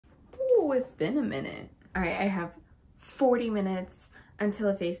Oh, it's been a minute. All right, I have 40 minutes until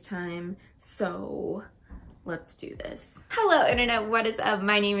a FaceTime, so let's do this. Hello internet, what is up?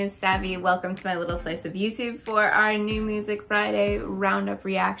 My name is Savvy. Welcome to my little slice of YouTube for our New Music Friday roundup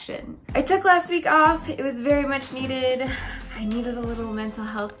reaction. I took last week off. It was very much needed. I needed a little mental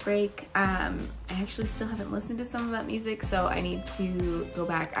health break. I actually still haven't listened to some of that music, so I need to go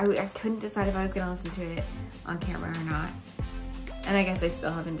back. I couldn't decide if I was gonna listen to it on camera or not. And I guess I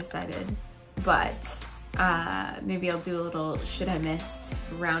still haven't decided, but maybe I'll do a little should I missed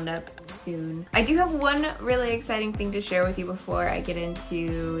roundup soon. I do have one really exciting thing to share with you before I get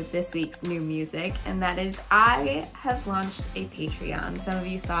into this week's new music, and that is I have launched a Patreon. Some of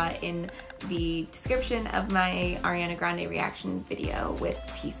you saw it in the description of my Ariana Grande reaction video with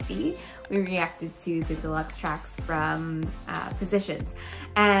TC. We reacted to the deluxe tracks from Positions,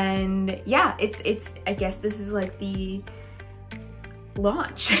 and yeah, it's I guess this is like the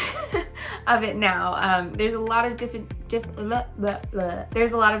launch of it now. There's a lot of different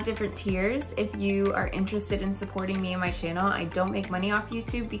tiers if you are interested in supporting me and my channel. I don't make money off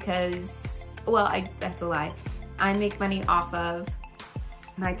YouTube because, well, that's a lie. I make money off of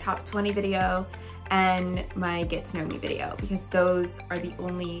my top 20 video and my get to know me video, because those are the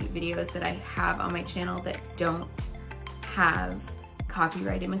only videos that I have on my channel that don't have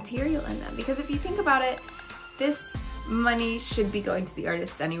copyrighted material in them. Because if you think about it, this money should be going to the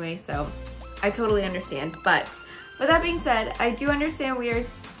artists anyway, so I totally understand. But with that being said, I do understand we are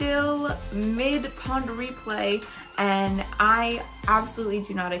still mid-pond replay, and I absolutely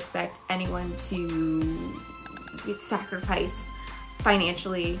do not expect anyone to sacrifice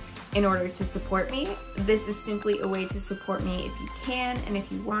financially in order to support me. This is simply a way to support me if you can and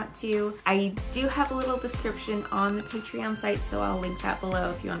if you want to. I do have a little description on the Patreon site, so I'll link that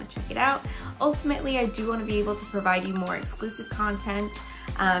below if you want to check it out. Ultimately, I do want to be able to provide you more exclusive content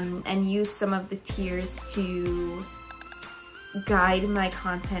and use some of the tiers to guide my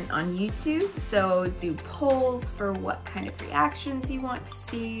content on YouTube. So do polls for what kind of reactions you want to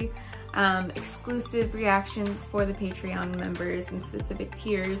see, exclusive reactions for the Patreon members and specific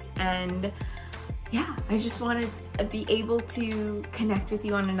tiers, and yeah, I just want to be able to connect with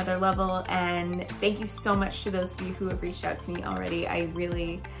you on another level. And thank you so much to those of you who have reached out to me already. I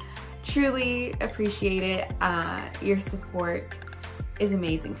really, truly appreciate it. Your support is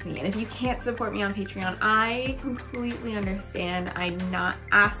amazing to me, and if you can't support me on Patreon, I completely understand. I'm not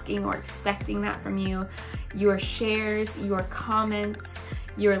asking or expecting that from you. Your shares, your comments,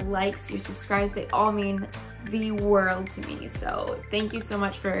 your likes, your subscribes, they all mean the world to me. So thank you so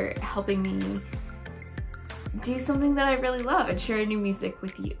much for helping me do something that I really love and share new music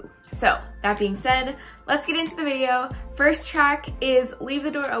with you. So that being said, let's get into the video. First track is Leave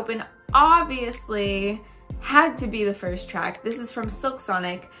the Door Open. Obviously had to be the first track. This is from Silk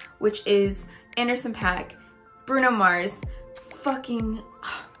Sonic, which is Anderson .Paak, Bruno Mars, fucking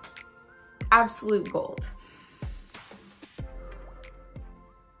absolute gold.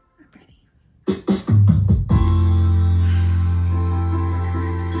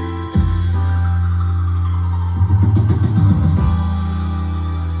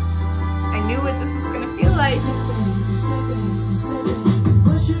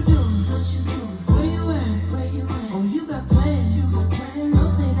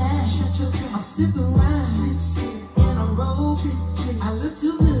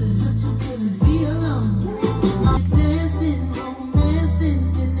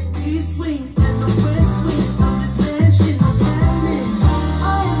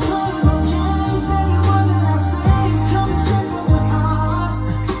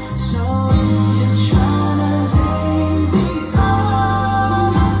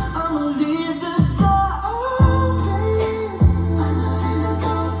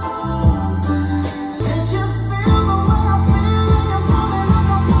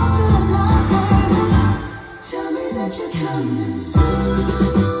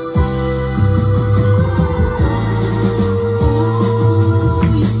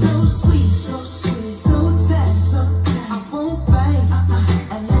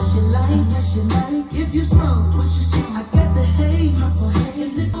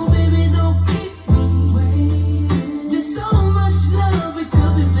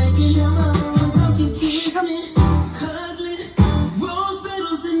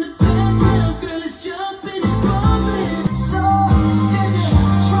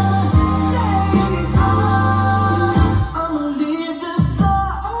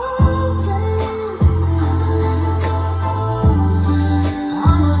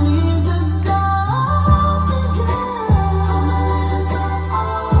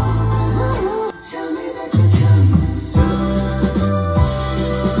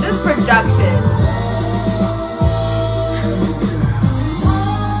 production.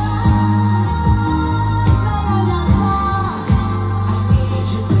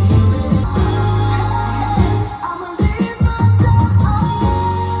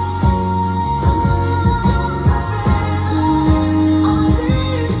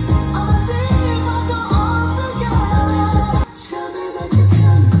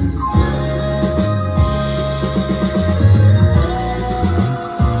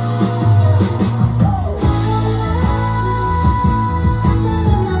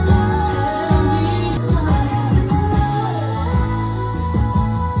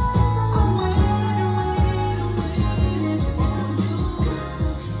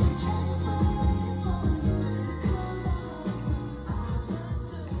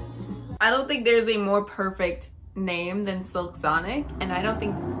 I don't think there's a more perfect name than Silk Sonic, and I don't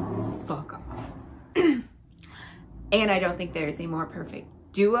think, fuck off. And I don't think there's a more perfect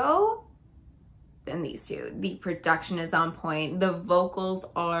duo than these two. The production is on point. The vocals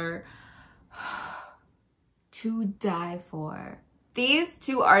are to die for. These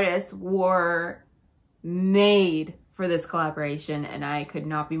two artists were made for this collaboration, and I could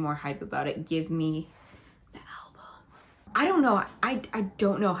not be more hype about it. Give me I don't know. I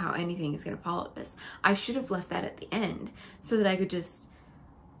don't know how anything is going to follow this. I should have left that at the end so that I could just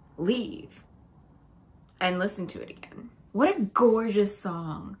leave and listen to it again. What a gorgeous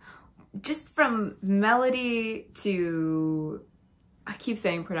song. Just from melody to, I keep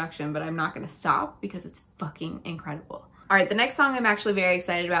saying production, but I'm not going to stop because it's fucking incredible. All right, the next song I'm actually very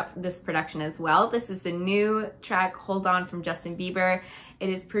excited about this production as well. This is the new track, Hold On, from Justin Bieber. It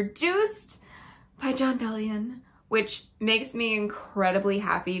is produced by Jon Bellion, which makes me incredibly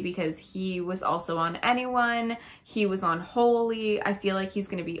happy because he was also on Anyone, he was on Holy. I feel like he's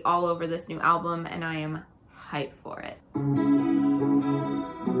gonna be all over this new album, and I am hyped for it.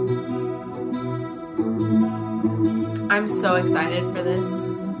 I'm so excited for this.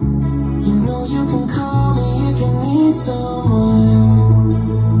 You know you can call me if you need someone.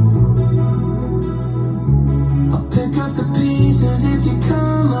 I'll pick up the pieces if you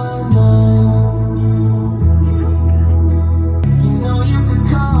come undone.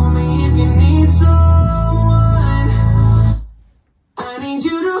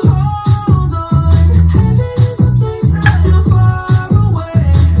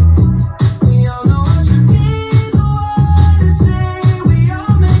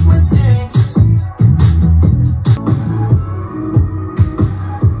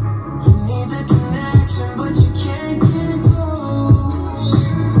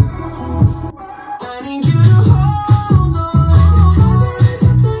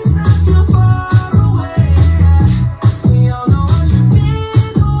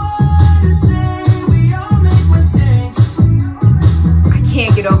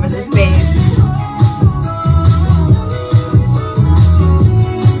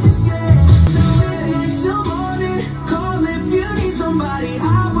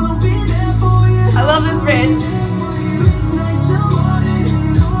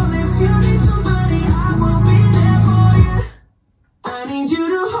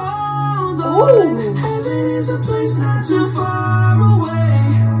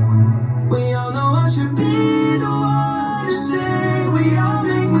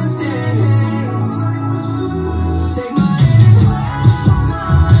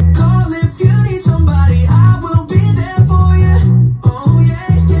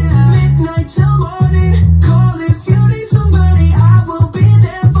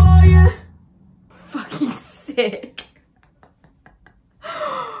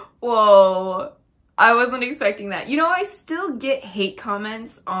 Whoa, I wasn't expecting that. You know, I still get hate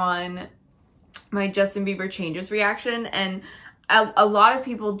comments on my Justin Bieber Changes reaction, and a lot of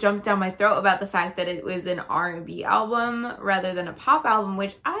people jumped down my throat about the fact that it was an R&B album rather than a pop album,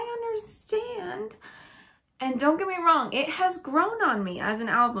 which I understand. And don't get me wrong, it has grown on me as an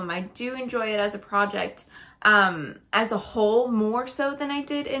album. I do enjoy it as a project as a whole, more so than I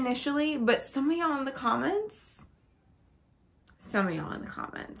did initially, but some of y'all in the comments,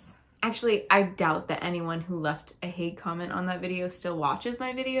 actually, I doubt that anyone who left a hate comment on that video still watches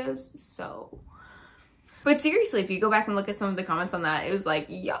my videos, so. But seriously, if you go back and look at some of the comments on that, it was like,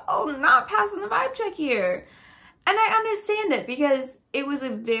 yo, not passing the vibe check here. And I understand it because it was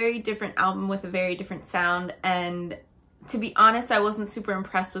a very different album with a very different sound, and to be honest, I wasn't super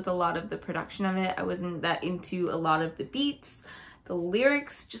impressed with a lot of the production of it. I wasn't that into a lot of the beats. The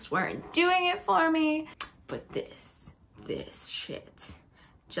lyrics just weren't doing it for me. But this shit.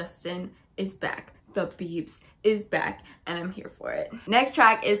 Justin is back. The Biebs is back, and I'm here for it. Next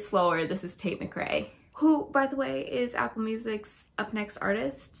track is Slower. This is Tate McRae, who, by the way, is Apple Music's Up Next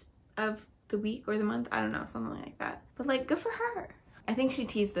artist. of the week or the month. I don't know, something like that. But like, good for her. I think she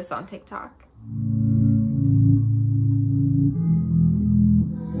teased this on TikTok.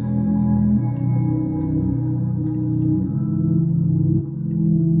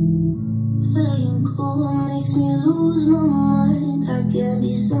 Playing cool makes me lose my mind. I can't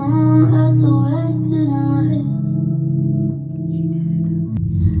be someone I don't recognize. She did.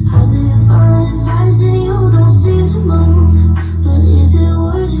 I've been following advice and you don't seem to move. But is it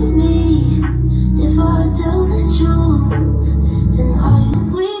worse for me if I tell the truth?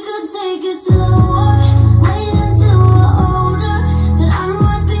 And we could take it slower, wait until we're older. But I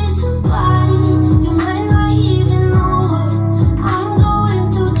might be somebody you might not even know her. I'm going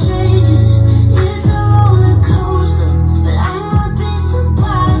through changes, it's a roller coaster. But I might be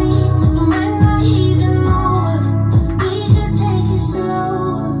somebody you might not even know her. We could take it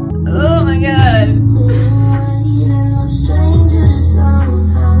slower. Oh my god. We might end up strangers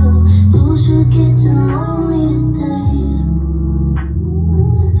somehow. You should get to know me today.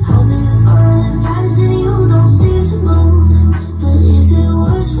 I've been following advice and you don't seem to move. But is it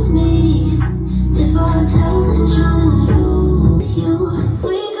worse for me if I tell the truth?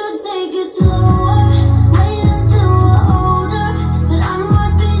 We could take it slower, wait until we're older. But I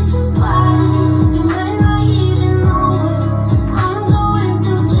might be somebody you might not even know her. I'm going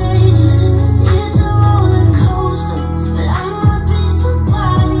through changes, it's a roller coaster. But I might be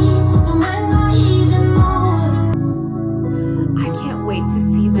somebody you might not even know her. I can't wait to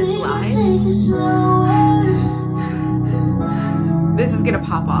see this We could live. take it slower. This is gonna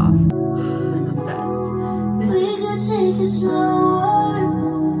pop off. I'm obsessed. We could take it slower.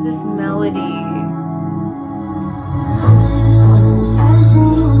 This melody. I've been falling fast and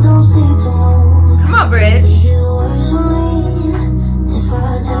you don't seem to move. Come on, Bridge. Is it worse for me if I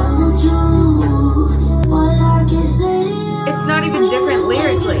tell the truth? What I can say to you. It's not even different We could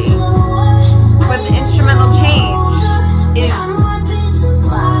take it lyrically, slower. but the instrumental change is I might be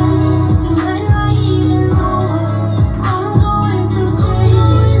somebody you might not even know her. I'm going through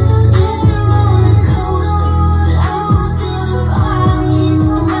changes, it's a roller coaster. But I must be somebody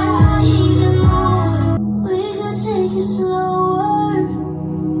you might not even know her. We could take it slower.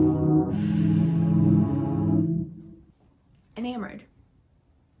 enamored.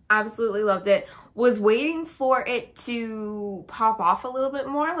 Absolutely loved it. Was waiting for it to pop off a little bit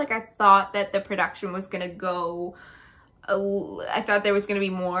more. Like, I thought that the production was gonna go, I thought there was gonna be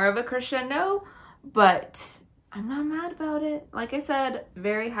more of a crescendo, but I'm not mad about it. Like I said,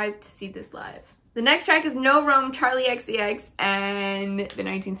 very hyped to see this live. The next track is No Rome, Charli XCX, and the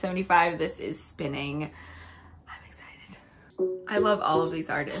 1975. This is spinning. I'm excited. I love all of these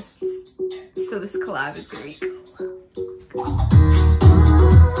artists, so this collab is gonna be cool.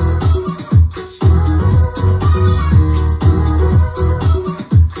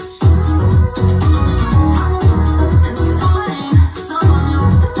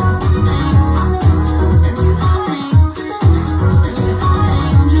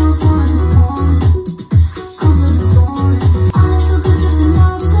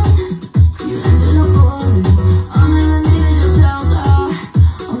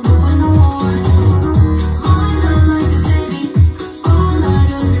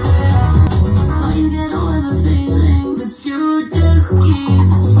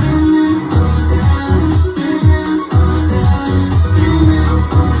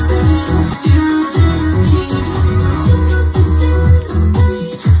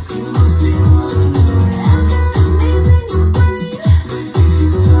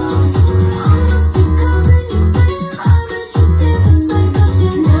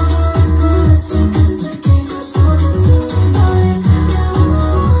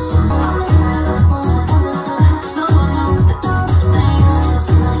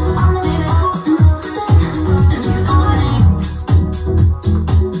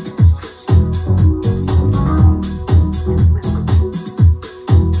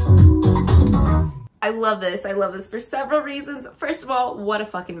 I love this for several reasons. First of all, what a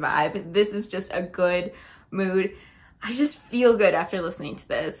fucking vibe. This is just a good mood. I just feel good after listening to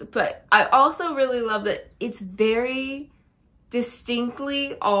this. But I also really love that it's very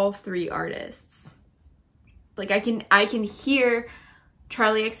distinctly all three artists. Like, I can hear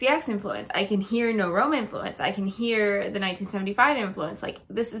Charli XCX influence. I can hear No Rome influence. I can hear the 1975 influence. Like,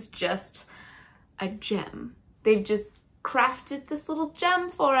 this is just a gem. They've just crafted this little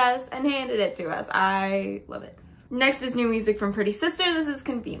gem for us and handed it to us. I love it. Next is new music from Pretty Sister. This is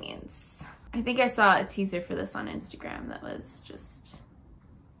Convenience. I think I saw a teaser for this on Instagram that was just...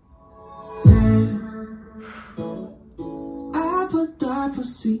 I put that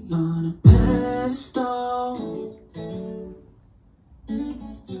pussy on a pedestal.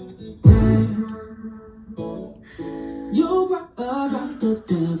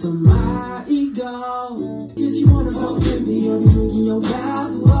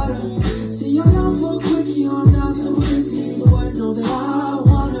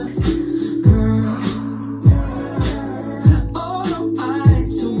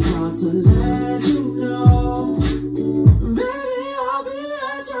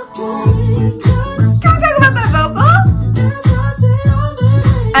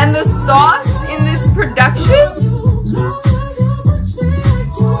 And the sauce in this production?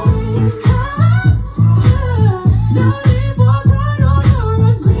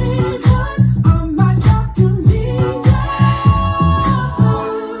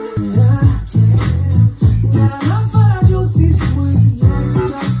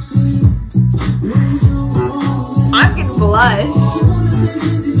 I'm getting blush.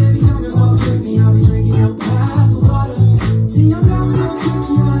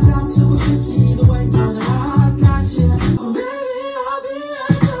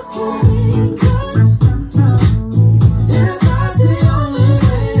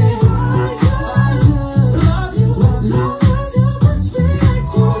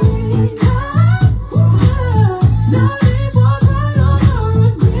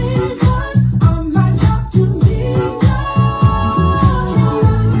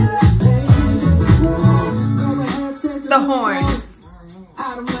 The horns.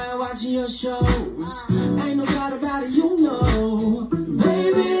 I don't mind watching your shows. Ain't no doubt about it, you know.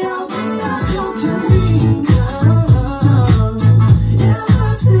 Baby, I'll be at your convenience. Yeah,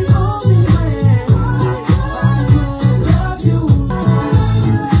 that's the only way I love you.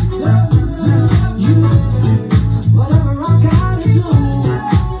 Love you. Whatever I gotta do,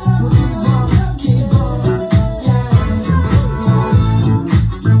 we'll keep on,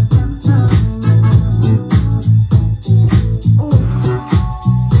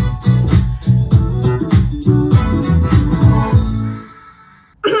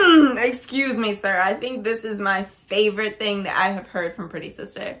 Excuse me, sir. I think this is my favorite thing that I have heard from Pretty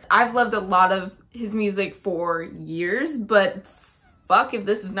Sister. I've loved a lot of his music for years, but fuck if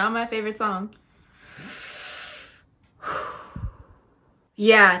this is not my favorite song.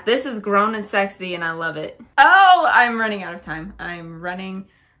 Yeah, this is grown and sexy and I love it. Oh, I'm running out of time. I'm running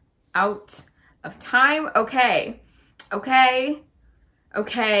out of time. Okay.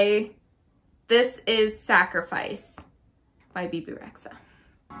 This is Sacrifice by Bebe Rexha.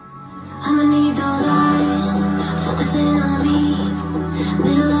 I'ma need those eyes focusing on me.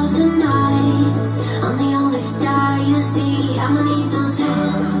 Middle of the night, I'm the only star you see. I'ma need those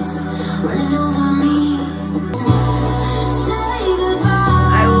hands running over me. Say goodbye.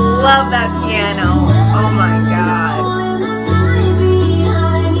 I love that piano. Oh my god.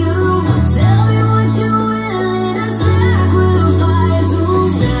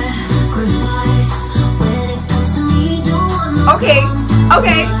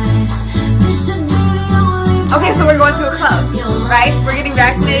 Okay, so we're going to a club, right? We're getting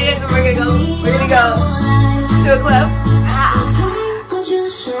vaccinated and we're gonna go to a club.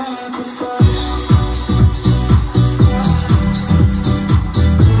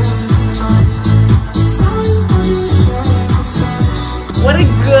 What a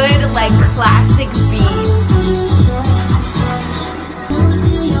good, like, classic beat.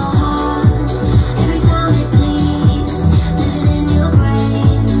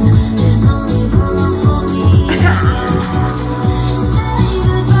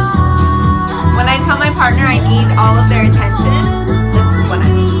 When I tell my partner I need all of their attention, this is what I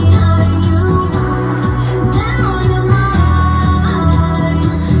need.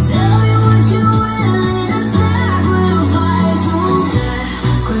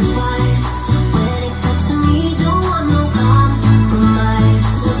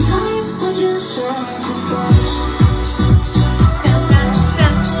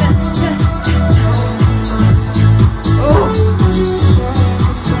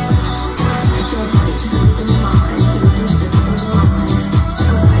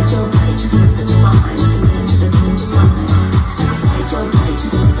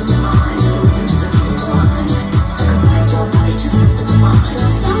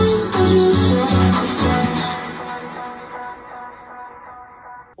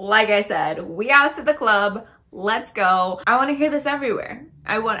 Like I said, we out to the club. Let's go. I want to hear this everywhere.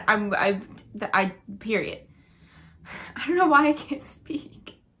 Period. I don't know why I can't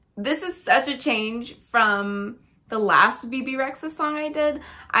speak. This is such a change from the last Bebe Rexha song I did.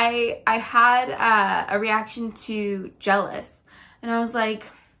 I had a reaction to Jealous, and I was like,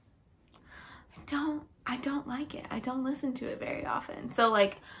 I don't like it. I don't listen to it very often. So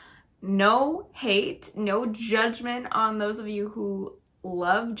like, no hate, no judgment on those of you who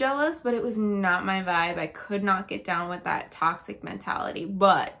love Jealous, but it was not my vibe. I could not get down with that toxic mentality,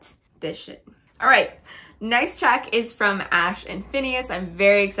 but this shit. All right, next track is from Ashe and FINNEAS. I'm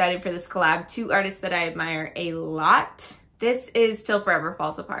very excited for this collab. Two artists that I admire a lot. This is Till Forever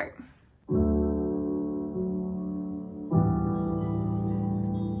Falls Apart.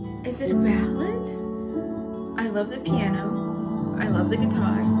 Is it a ballad? I love the piano. I love the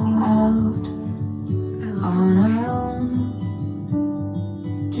guitar. Out on our own,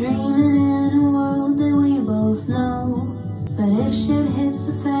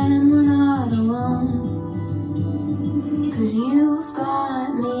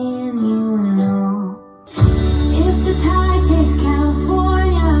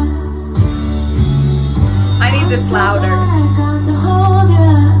 this louder.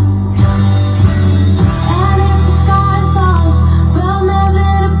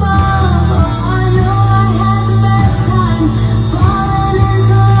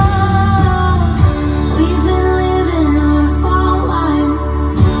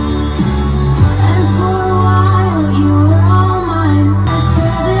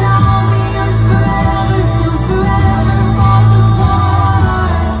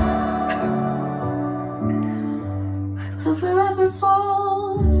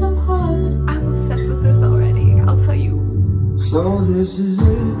 So this is it.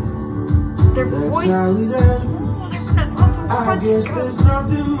 Their voices. I guess there's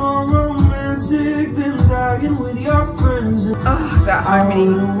nothing more romantic than dying with your friends. Oh, that harmony. I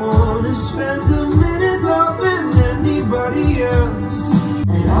wouldn't want to spend a minute loving anybody else.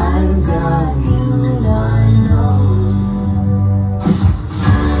 And I've got you, and I know.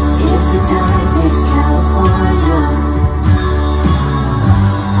 If the tide takes California,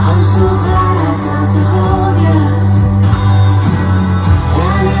 I'm so glad I got to hold you.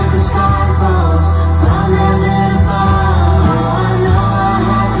 Sky falls from heaven above. I know I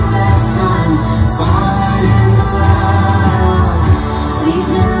had the best time falling into love. We've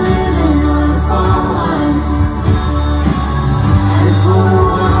been living on a fault line, and for a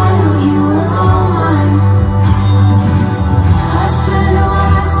while you were all mine. I spent a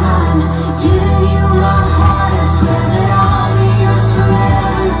lifetime giving you my heart. I swear that I'll be yours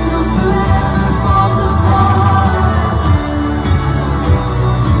forever till forever falls apart.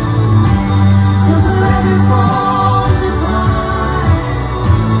 Falls apart.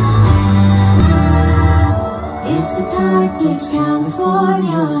 If the tide takes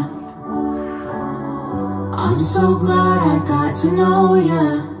California, I'm so glad I got to know ya.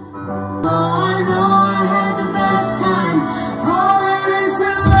 Oh, I know I had the best time falling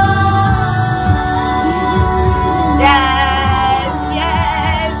into love. Yes,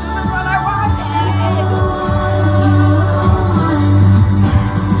 yes, this is what I wanted.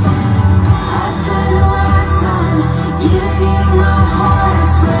 Giving you my heart, I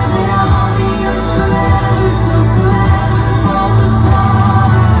swear that I'll be yours forever till forever falls apart.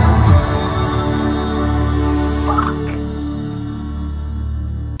 Fuck.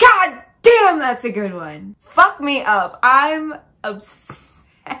 God damn, that's a good one. Fuck me up. I'm obsessed.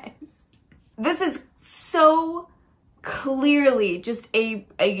 This is so clearly just a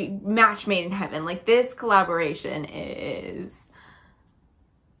match made in heaven. Like, this collaboration is...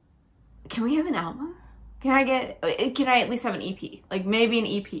 Can we have an album? Can I at least have an EP? Like, maybe an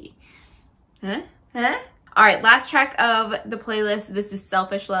EP. Huh? All right, last track of the playlist. This is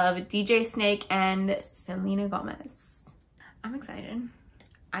Selfish Love, DJ Snake and Selena Gomez. I'm excited.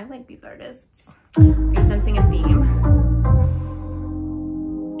 I like these artists. Are you sensing a theme?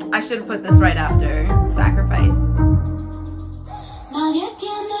 I should have put this right after Sacrifice.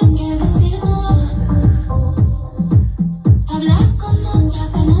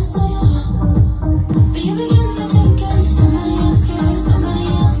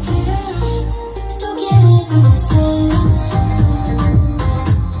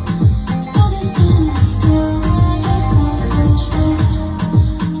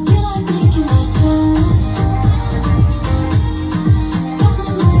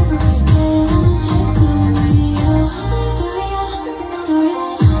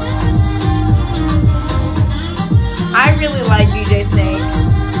 I really like DJ Snake.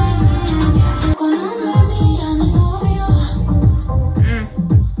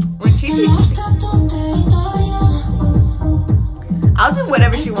 When she I'll do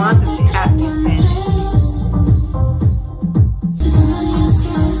whatever she wants if she asks me in Spanish.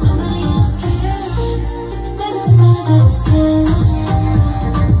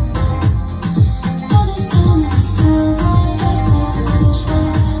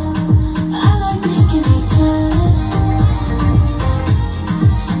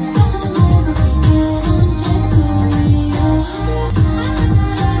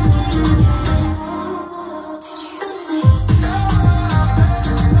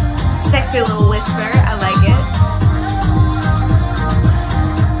 Sexy little whisper, I like it.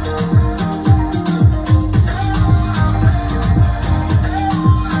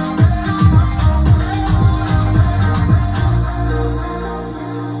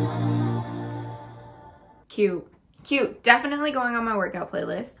 Cute. Cute. Definitely going on my workout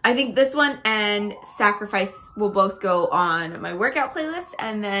playlist. I think this one and Sacrifice will both go on my workout playlist,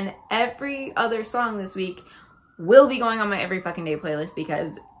 and then every other song this week will be going on my every fucking day playlist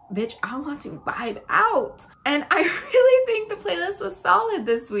because, bitch, I want to vibe out. And I really think the playlist was solid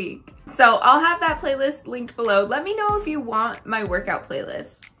this week. So I'll have that playlist linked below. Let me know if you want my workout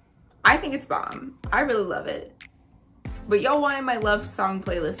playlist. I think it's bomb. I really love it. But y'all wanted my love song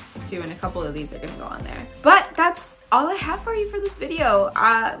playlists too, and a couple of these are gonna go on there. But that's all I have for you for this video.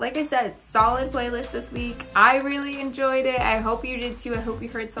 Like I said, solid playlist this week. I really enjoyed it. I hope you did too. I hope you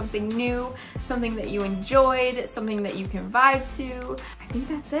heard something new, something that you enjoyed, something that you can vibe to. I think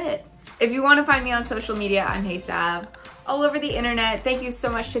that's it. If you want to find me on social media, I'm HeySav, all over the internet. Thank you so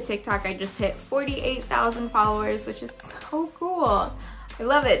much to TikTok. I just hit 48,000 followers, which is so cool. I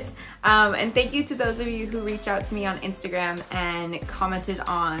love it. And thank you to those of you who reached out to me on Instagram and commented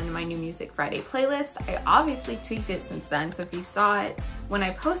on my new Music Friday playlist. I obviously tweaked it since then, so if you saw it when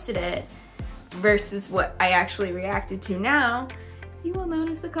I posted it versus what I actually reacted to now, you will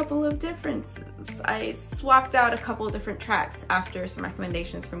notice a couple of differences. I swapped out a couple of different tracks after some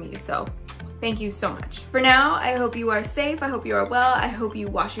recommendations from you, so thank you so much. For now, I hope you are safe, I hope you are well, I hope you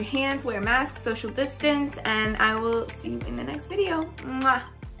wash your hands, wear masks, social distance, and I will see you in the next video. Mwah.